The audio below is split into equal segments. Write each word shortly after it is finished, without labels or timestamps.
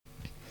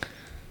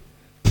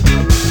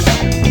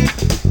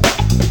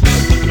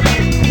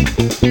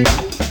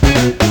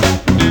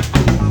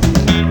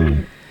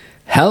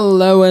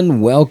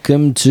and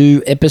welcome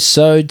to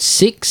episode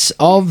 6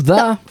 of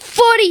the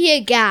 40-year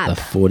gap. The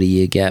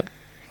 40-year gap.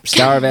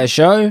 Star of our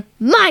show,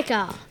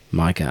 Micah.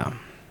 Micah.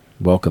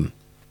 Welcome.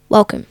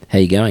 Welcome. How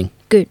you going?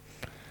 Good.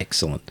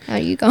 Excellent. How are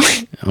you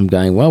going? I'm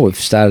going well. We've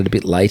started a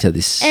bit later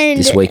this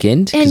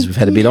weekend because we've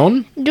had a bit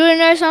on. Do you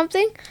know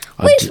something?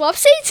 We swapped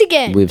seats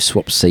again. We've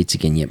swapped seats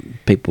again. Yep.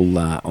 People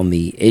on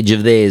the edge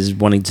of theirs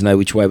wanting to know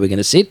which way we're going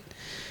to sit.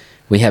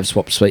 We have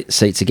swapped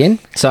seats again.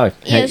 So,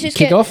 let's just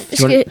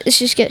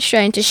get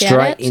straight into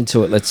shout-outs. Straight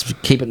into it. Let's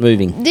keep it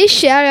moving. This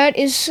shout-out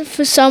is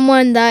for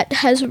someone that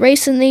has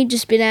recently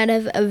just been out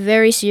of a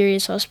very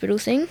serious hospital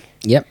thing.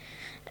 Yep.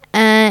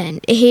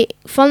 And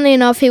funnily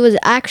enough, he was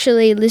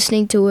actually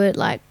listening to it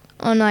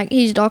on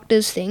his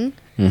doctor's thing.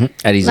 Mm-hmm.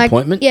 At his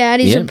appointment? Yeah,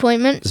 at his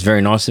appointment. It's very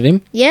nice of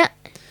him. Yeah.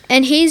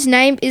 And his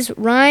name is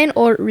Ryan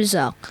or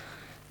Rizza.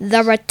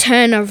 The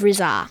Return of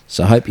Rizza.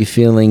 So I hope you're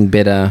feeling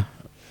better,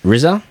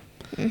 Rizza.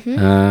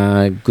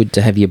 Mm-hmm. Good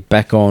to have you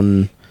back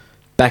on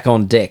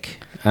deck.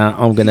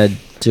 I'm going to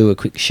do a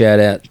quick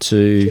shout out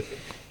to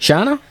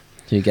Shana,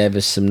 who gave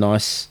us some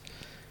nice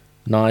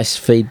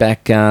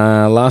feedback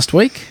last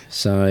week.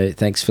 So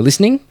thanks for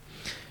listening.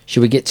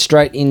 Should we get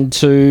straight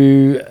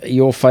into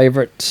your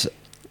favourite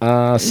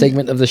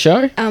segment of the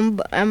show?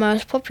 Our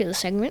most popular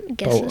segment,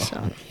 Guess the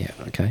Song. Yeah,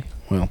 okay.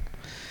 Well,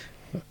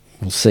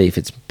 we'll see if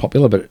it's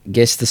popular, but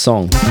guess the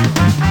song.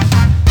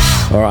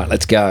 All right,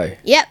 let's go.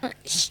 Yep,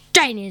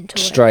 straight into it.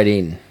 Straight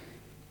in.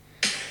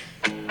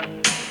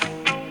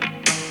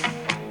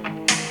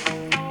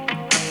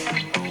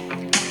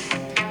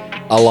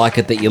 I like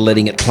it that you're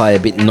letting it play a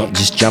bit and not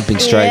just jumping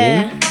straight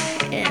in.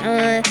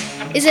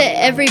 Is it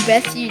Every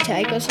Breath You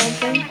Take or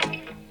something?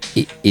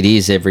 It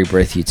is Every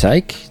Breath You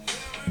Take.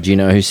 Do you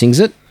know who sings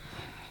it?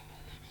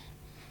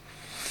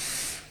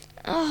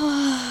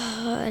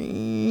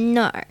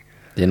 No.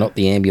 They're not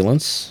the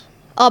Ambulance.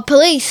 Oh,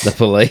 Police. The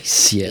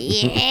Police, yeah.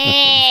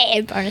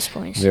 Yeah, bonus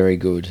points. Very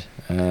good.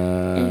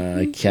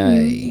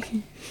 Okay.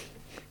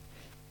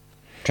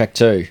 Track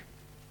 2.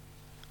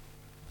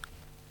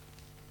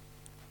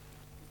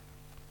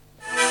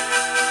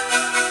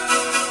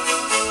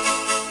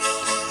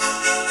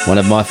 One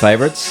of my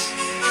favourites.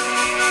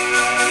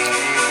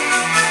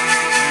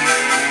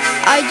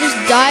 I Just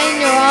Die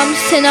in Your Arms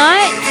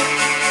Tonight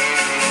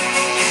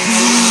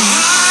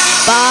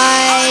by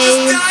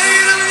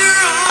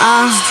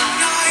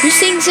who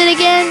sings it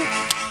again?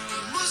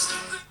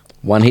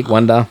 One Hit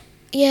Wonder.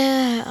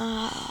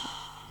 Yeah.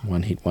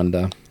 One Hit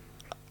Wonder.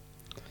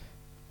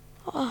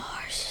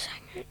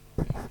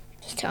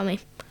 Just tell me.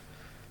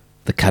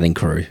 The Cutting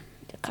Crew.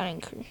 The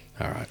Cutting Crew.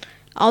 All right.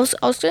 I was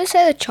going to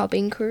say the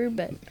Chopping Crew,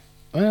 but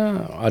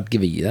I'd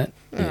give you that.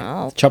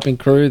 Yeah. Oh. Chopping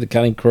Crew, the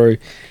Cutting Crew.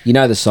 You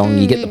know the song.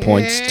 You get the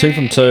points. 2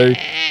 from 2.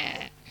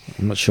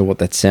 I'm not sure what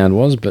that sound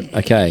was, but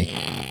okay.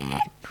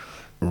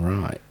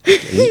 Right. Are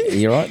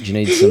you right? Do you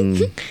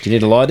need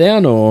to lie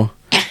down, or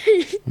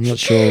I'm not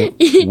sure.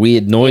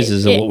 Weird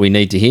noises are what we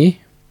need to hear.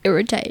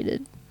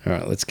 Irritated. All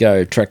right, let's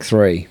go. Track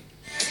 3.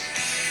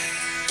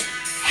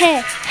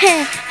 Hey,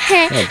 hey,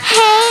 hey, hey.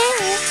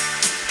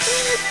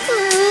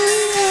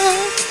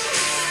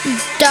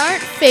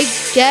 Don't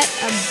forget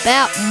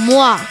about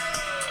moi.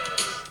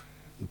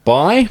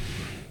 By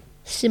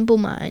Simple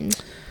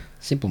Minds.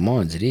 Simple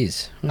Minds, it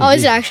is. Oh,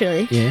 is it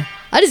actually? Yeah.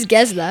 I just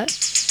guessed that.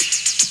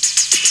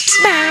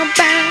 Bow,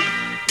 bow.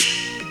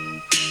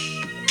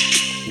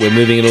 We're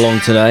moving it along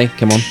today.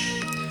 Come on.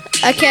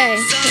 Okay.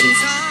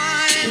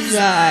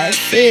 I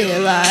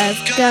feel I've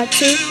got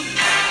to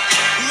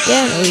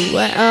get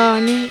away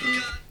on it.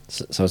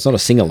 So it's not a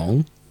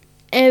sing-along.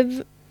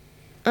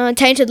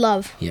 Tainted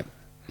Love. Yep.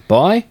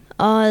 By?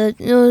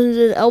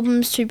 The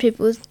album's two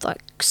people with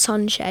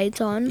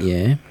sunshades on.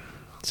 Yeah.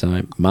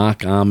 So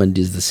Mark Armand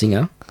is the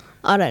singer.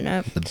 I don't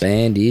know. The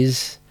band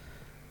is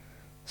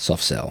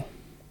Soft Cell.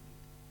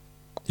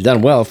 You've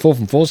done well. 4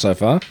 from 4 so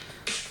far.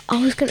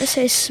 I was going to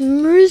say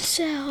Smooth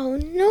Cell.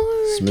 No.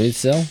 Smooth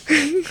Cell?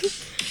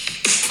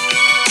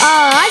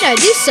 I know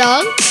this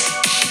song.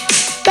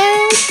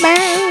 Bow,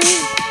 bow.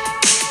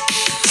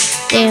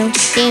 Down,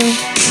 down,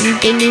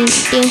 ding, ding,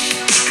 ding.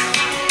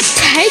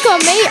 Take on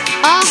Me.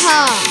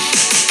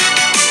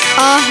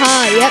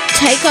 Yep,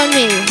 Take on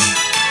Me.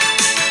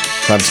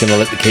 So I'm just going to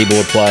let the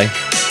keyboard play.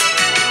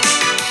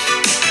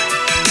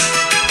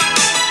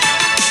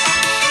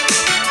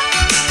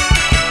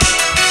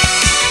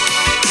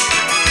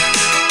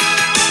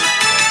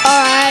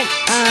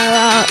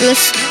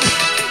 Let's.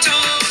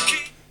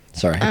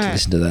 Sorry, I had to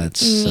listen to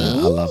that.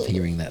 I love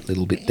hearing that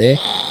little bit there.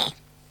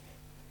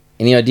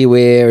 Any idea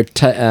where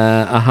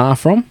Aha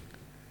from?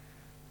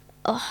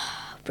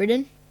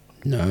 Britain?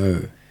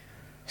 No.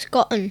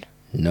 Scotland?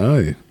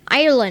 No.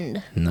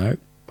 Ireland? No.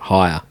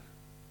 Higher.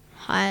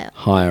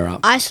 Higher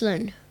up.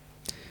 Iceland?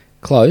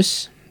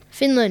 Close.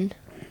 Finland?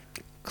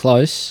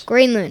 Close.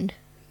 Greenland?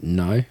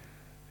 No.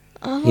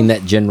 In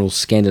that general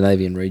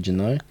Scandinavian region,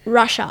 though.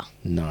 Russia?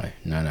 No.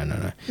 No.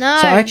 So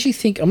I actually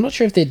think, I'm not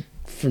sure if they're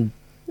from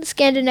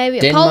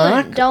Scandinavia.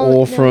 Denmark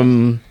Poland,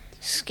 from...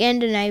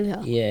 Scandinavia.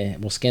 Yeah,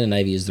 well,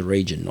 Scandinavia is the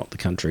region, not the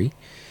country.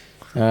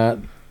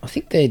 I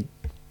think they're...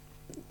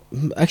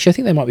 Actually, I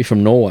think they might be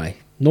from Norway.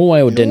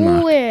 Norway or Denmark.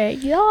 Norway,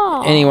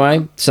 yeah.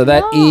 Anyway, so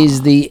that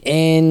is the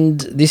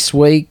end this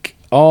week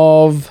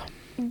of...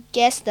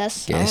 Guess the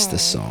song. Guess the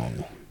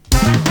song.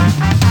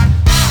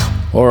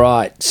 All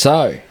right,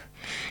 so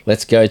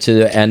let's go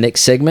to our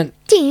next segment.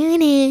 What's been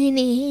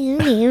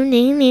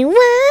happening in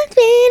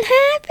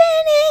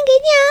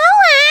your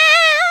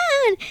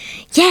world?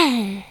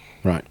 Yeah.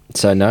 Right,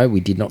 so no,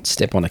 we did not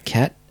step on a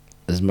cat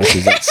as much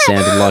as that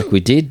sounded like we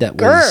did. That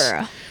was...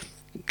 Grr.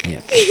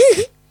 Yeah.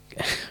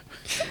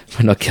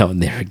 We're not going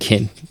there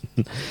again.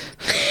 I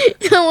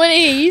want to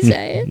hear you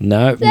say it.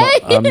 No,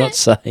 I'm not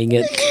saying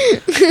it.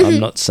 I'm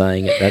not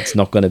saying it. That's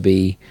not going to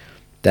be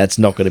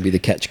the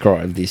catch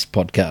cry of this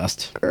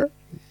podcast. Grr.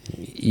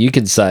 You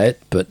can say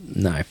it, but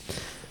no.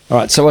 All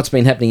right, so what's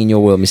been happening in your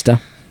world, mister?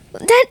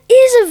 That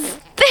is a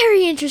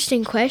very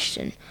interesting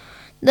question.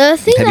 The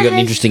thing Have you got an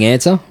interesting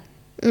answer?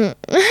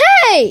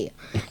 Hey!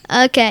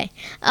 Okay.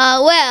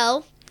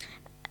 Well,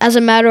 as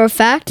a matter of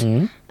fact,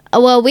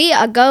 well, we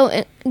are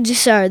going...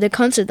 So, the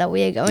concert that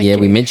we are going to. Yeah,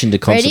 we mentioned a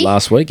concert Ready?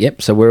 last week.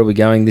 Yep, so where are we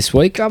going this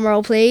week? Drum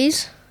roll,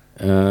 please.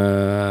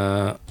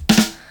 Well,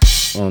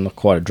 not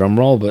quite a drum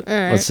roll, but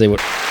let's see what...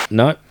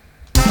 No.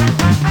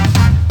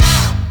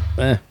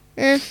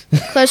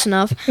 Close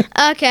enough.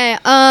 Okay,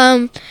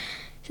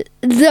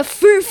 the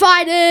Foo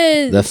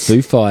Fighters. The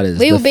Foo Fighters.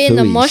 We the will be in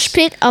the Fooies. mosh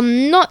pit.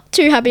 I'm not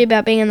too happy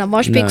about being in the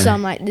mosh pit because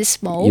I'm like this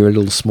small. You're a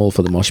little small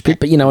for the mosh pit,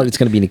 but you know what? It's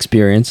going to be an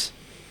experience.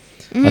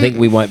 I think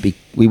we won't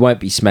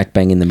be smack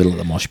bang in the middle of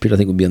the mosh pit. I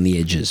think we'll be on the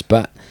edges,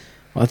 but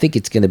I think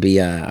it's going to be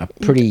a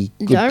pretty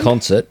good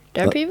concert.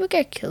 Don't people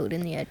get killed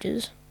in the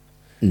edges?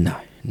 No.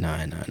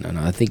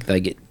 I think they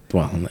get...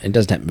 Well, it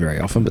doesn't happen very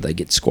often, but they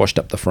get squashed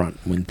up the front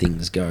when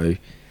things go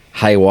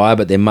haywire,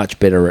 but they're much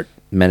better at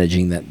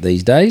managing that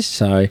these days.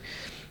 So,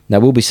 no,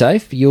 we'll be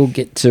safe. You'll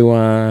get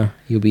to...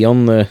 you'll be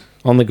on the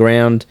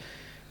ground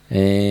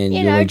and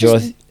you'll enjoy...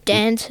 Just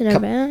dancing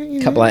about. A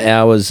couple of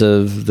hours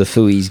of the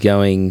Fooies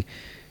going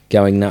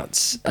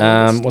nuts.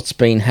 What's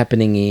been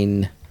happening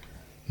in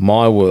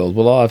my world?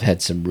 Well, I've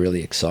had some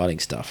really exciting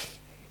stuff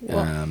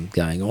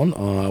going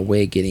on.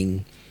 We're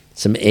getting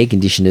some air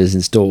conditioners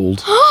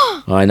installed.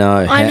 I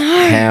know.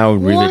 How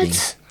riveting.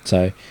 What?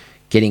 So,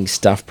 getting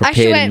stuff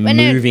prepared,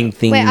 moving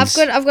things. Wait, I've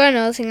got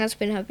another thing that's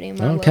been happening in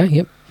my world. Okay,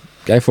 yep.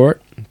 Go for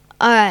it.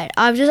 All right,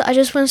 I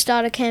just want to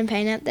start a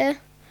campaign out there.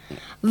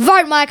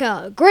 Vote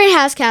Micah,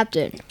 greenhouse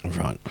captain.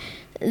 Right.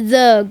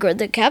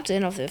 The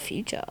captain of the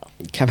future.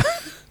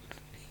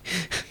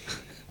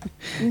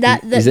 Is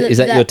that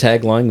your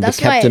tagline? The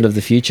captain of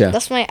the future.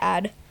 That's my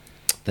ad.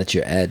 That's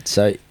your ad.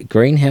 So,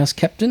 greenhouse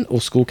captain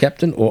or school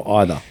captain or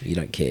either? You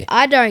don't care.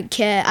 I don't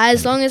care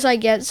as long as I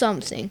get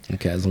something.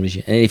 Okay, as long as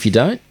you... And if you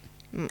don't?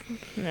 And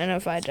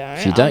if I don't.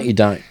 If you don't, you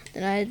don't.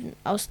 Then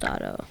I'll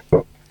start a...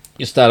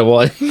 You start a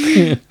what?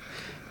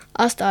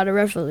 I'll start a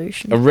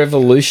revolution. A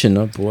revolution.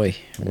 Oh, boy.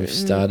 We've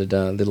started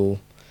a little...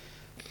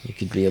 You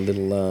could be a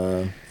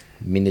little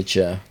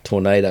miniature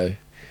tornado.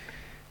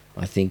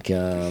 I think,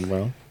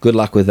 well, good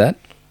luck with that.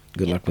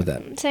 Good luck with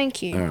that.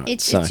 Thank you. Right,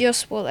 it's your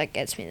support that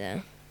gets me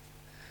there.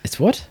 It's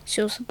what? It's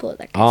your support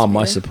that gets me there.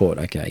 My support.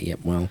 Okay, yep.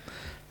 Well,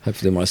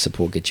 hopefully my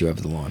support gets you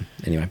over the line.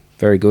 Anyway,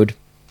 very good.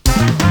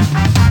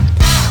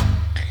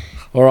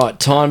 All right,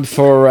 time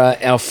for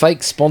our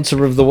fake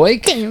sponsor of the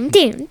week.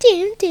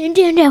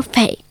 Our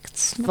fake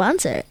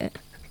sponsor.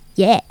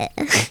 Yeah.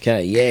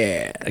 Okay,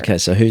 yeah. Okay,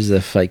 so who's the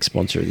fake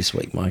sponsor of this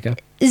week, Micah?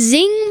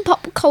 Zing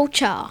Pop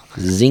Culture.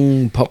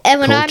 Zing Pop Culture.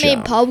 And when I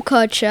mean pop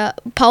culture,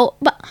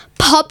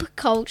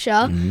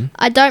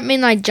 I don't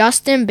mean like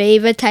Justin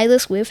Bieber, Taylor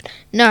Swift.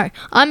 No,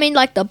 I mean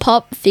like the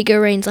pop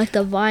figurines, like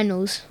the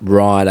vinyls.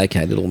 Right,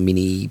 okay, little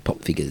mini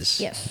pop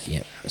figures. Yes.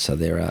 Yep. So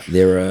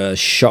they're a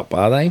shop,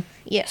 are they?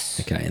 Yes.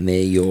 Okay, and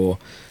they're your...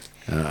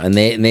 and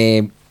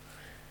they're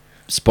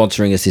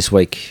sponsoring us this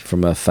week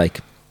from a fake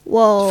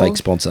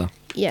sponsor.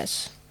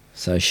 Yes.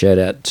 So shout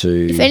out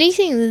to... If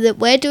anything, that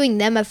we're doing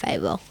them a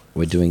favour.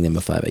 We're doing them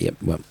a favour, yep.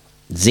 Well,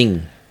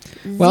 Zing.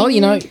 Well, you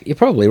know, you're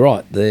probably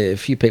right. The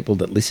few people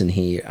that listen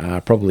here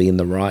are probably in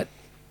the right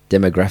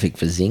demographic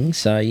for Zing,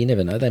 so you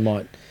never know. They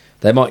might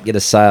get a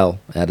sale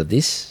out of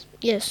this.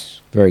 Yes.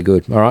 Very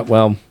good. All right,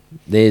 well,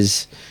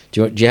 there's...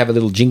 Do you have a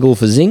little jingle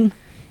for Zing?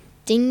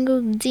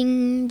 Jingle,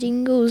 ding,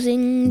 jingle,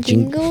 zing,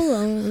 jingle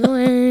all the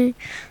way.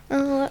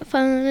 Oh, what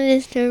fun it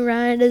is to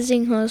ride a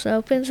zing horse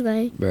open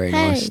sleigh. Very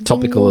nice.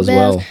 Topical as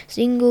well.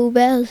 Jingle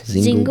bells,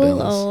 Jingle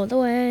bells. all the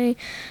way.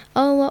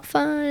 Oh, what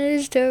fun it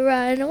is to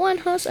ride a one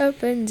horse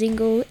open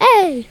jingle.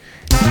 Hey!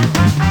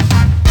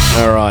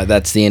 All right,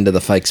 that's the end of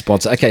the fake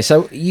sponsor. Okay,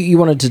 so you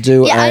wanted to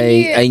do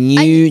a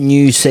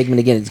new segment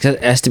again.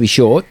 It has to be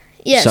short.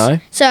 Yes.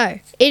 So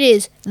it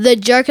is the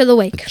joke of the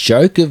week.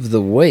 Joke of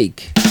the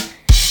week.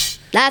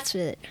 That's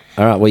it.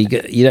 All right. Well, you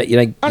got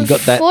that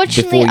before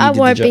Unfortunately, you did I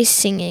won't the be joke.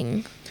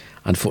 singing.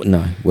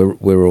 No,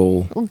 we're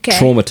all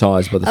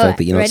traumatized by the fact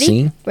that you're not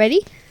singing.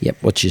 Ready? Yep.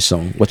 What's your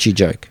song? What's your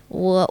joke?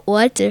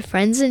 What do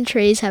friends and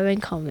trees have in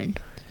common?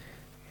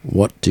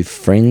 What do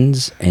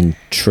friends and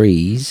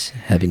trees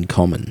have in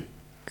common?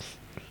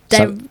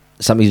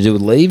 something to do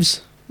with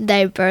leaves?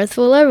 They both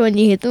fall over when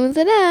you hit them with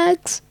an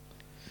axe.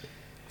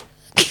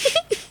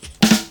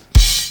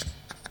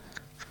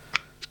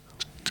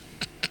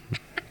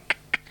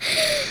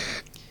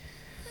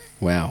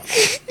 Wow.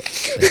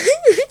 They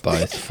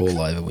both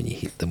fall over when you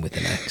hit them with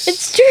an axe.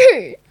 It's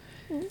true.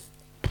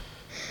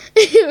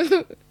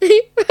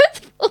 They both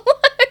fall over.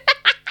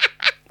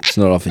 It's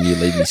not often you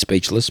leave me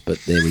speechless, but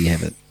there we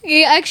have it.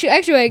 Yeah,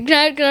 actually, wait,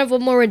 can I have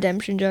one more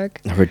redemption joke?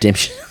 A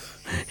redemption.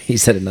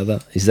 Is that another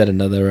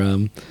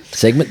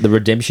segment? The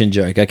redemption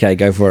joke. Okay,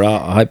 go for it.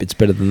 I hope it's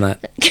better than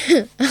that.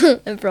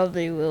 It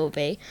probably will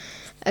be.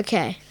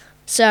 Okay,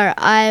 so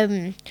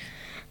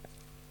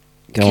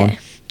Go on.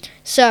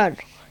 So,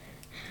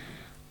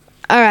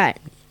 all right.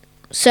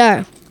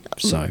 So,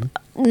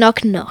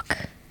 knock knock.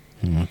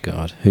 Oh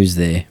God, who's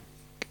there?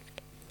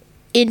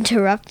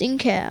 Interrupting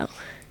cow.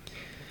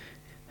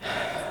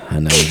 I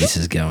know where this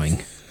is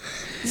going.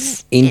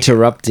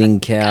 Interrupting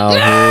cow.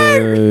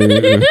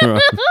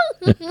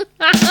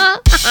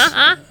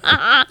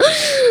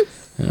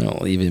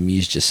 Oh, you've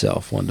amused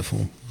yourself.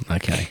 Wonderful.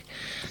 Okay.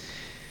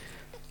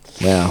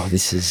 Wow, we're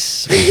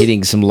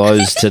hitting some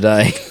lows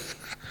today.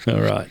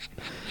 All right.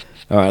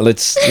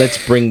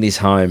 Let's bring this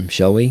home,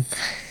 shall we?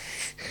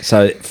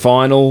 So,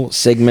 final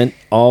segment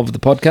of the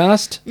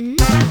podcast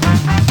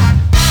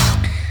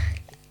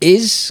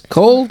is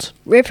called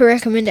Ripper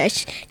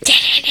recommendation.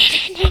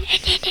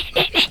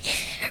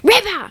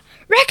 Ripper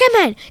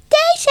recommendations.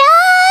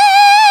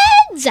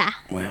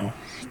 Wow.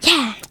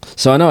 Yeah.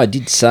 So I know I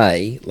did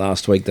say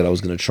last week that I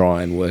was going to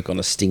try and work on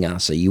a stinger,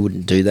 so you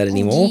wouldn't do that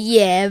anymore.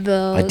 Yeah,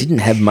 but I didn't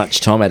have much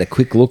time. I had a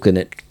quick look, and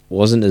it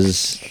wasn't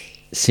as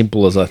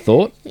simple as I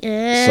thought.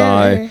 Yeah.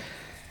 So,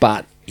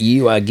 but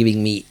you are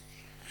giving me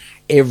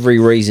every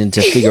reason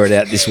to figure it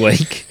out this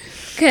week.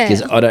 Okay.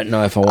 Because I don't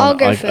know if I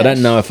want. I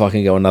don't know if I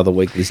can go another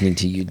week listening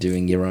to you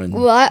doing your own.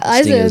 Well,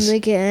 I stingers. certainly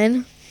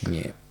can.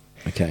 Yeah.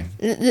 Okay.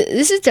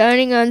 This is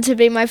turning on to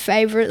be my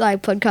favorite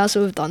podcast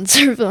we've done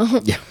so far.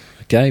 Yeah.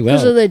 Okay.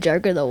 Because of Well. the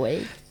joke of the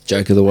week.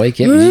 Joke of the week.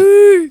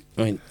 Yep.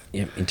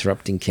 Yep.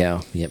 Interrupting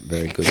cow. Yep.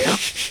 Very good.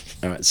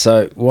 All right.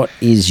 So, what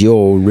is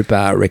your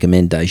Ripper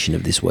recommendation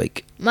of this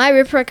week? My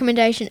rip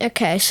recommendation.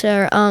 Okay,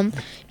 so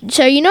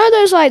you know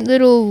those like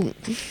little,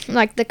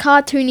 like the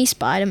cartoony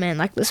Spider-Man,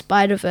 like the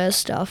Spider-Verse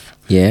stuff.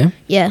 Yeah.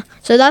 Yeah.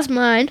 So that's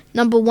mine.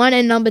 Number 1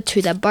 and number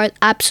 2. They're both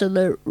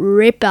absolute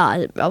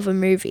ripper of a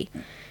movie.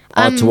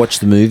 To watch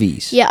the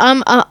movies. Yeah.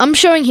 I'm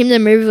showing him the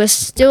movie. We're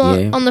still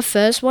Yeah. on the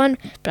first one,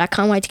 but I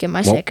can't wait to get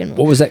my second What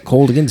one. was that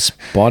called again?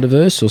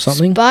 Spider-Verse or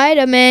something?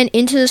 Spider-Man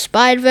Into the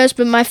Spider-Verse,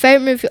 but my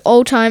favorite movie of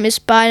all time is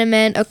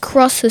Spider-Man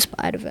Across the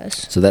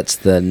Spider-Verse. So that's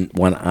the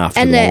one after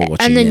And the one we're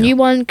watching the now. new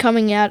one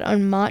coming out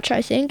on March,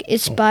 I think,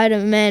 is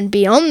Spider-Man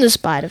Beyond the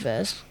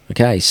Spider-Verse.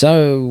 Okay,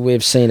 so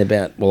I've seen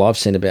about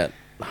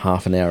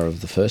half an hour of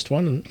the first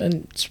one,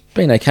 and it's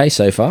been okay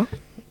so far.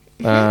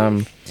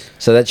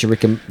 So that's your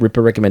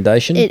Ripper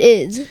recommendation? It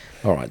is.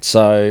 All right,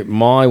 so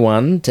my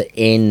one to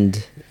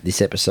end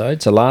this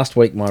episode. So last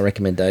week my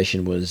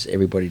recommendation was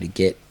everybody to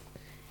get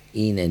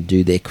in and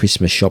do their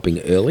Christmas shopping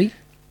early.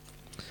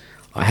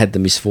 I had the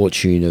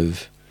misfortune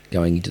of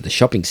going into the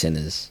shopping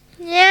centres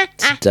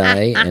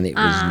today, and it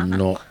was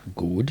not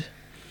good.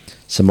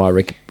 So my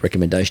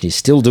recommendation is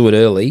still do it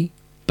early,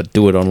 but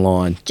do it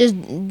online.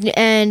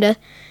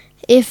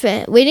 If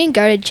we didn't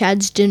go to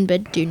Chadston,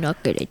 but do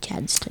not go to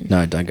Chadston.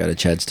 No, don't go to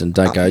Chadston.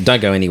 Don't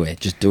go anywhere.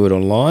 Just do it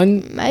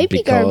online.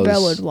 Maybe go to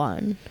Burwood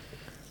 1.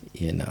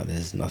 Yeah, no,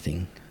 there's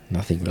nothing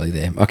really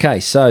there.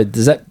 Okay, so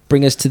does that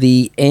bring us to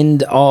the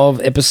end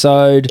of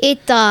episode?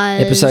 It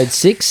does. Episode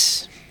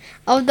 6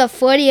 of the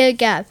 40-year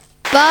gap.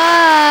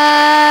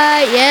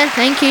 Bye. Yeah,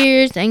 thank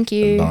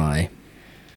you. Bye.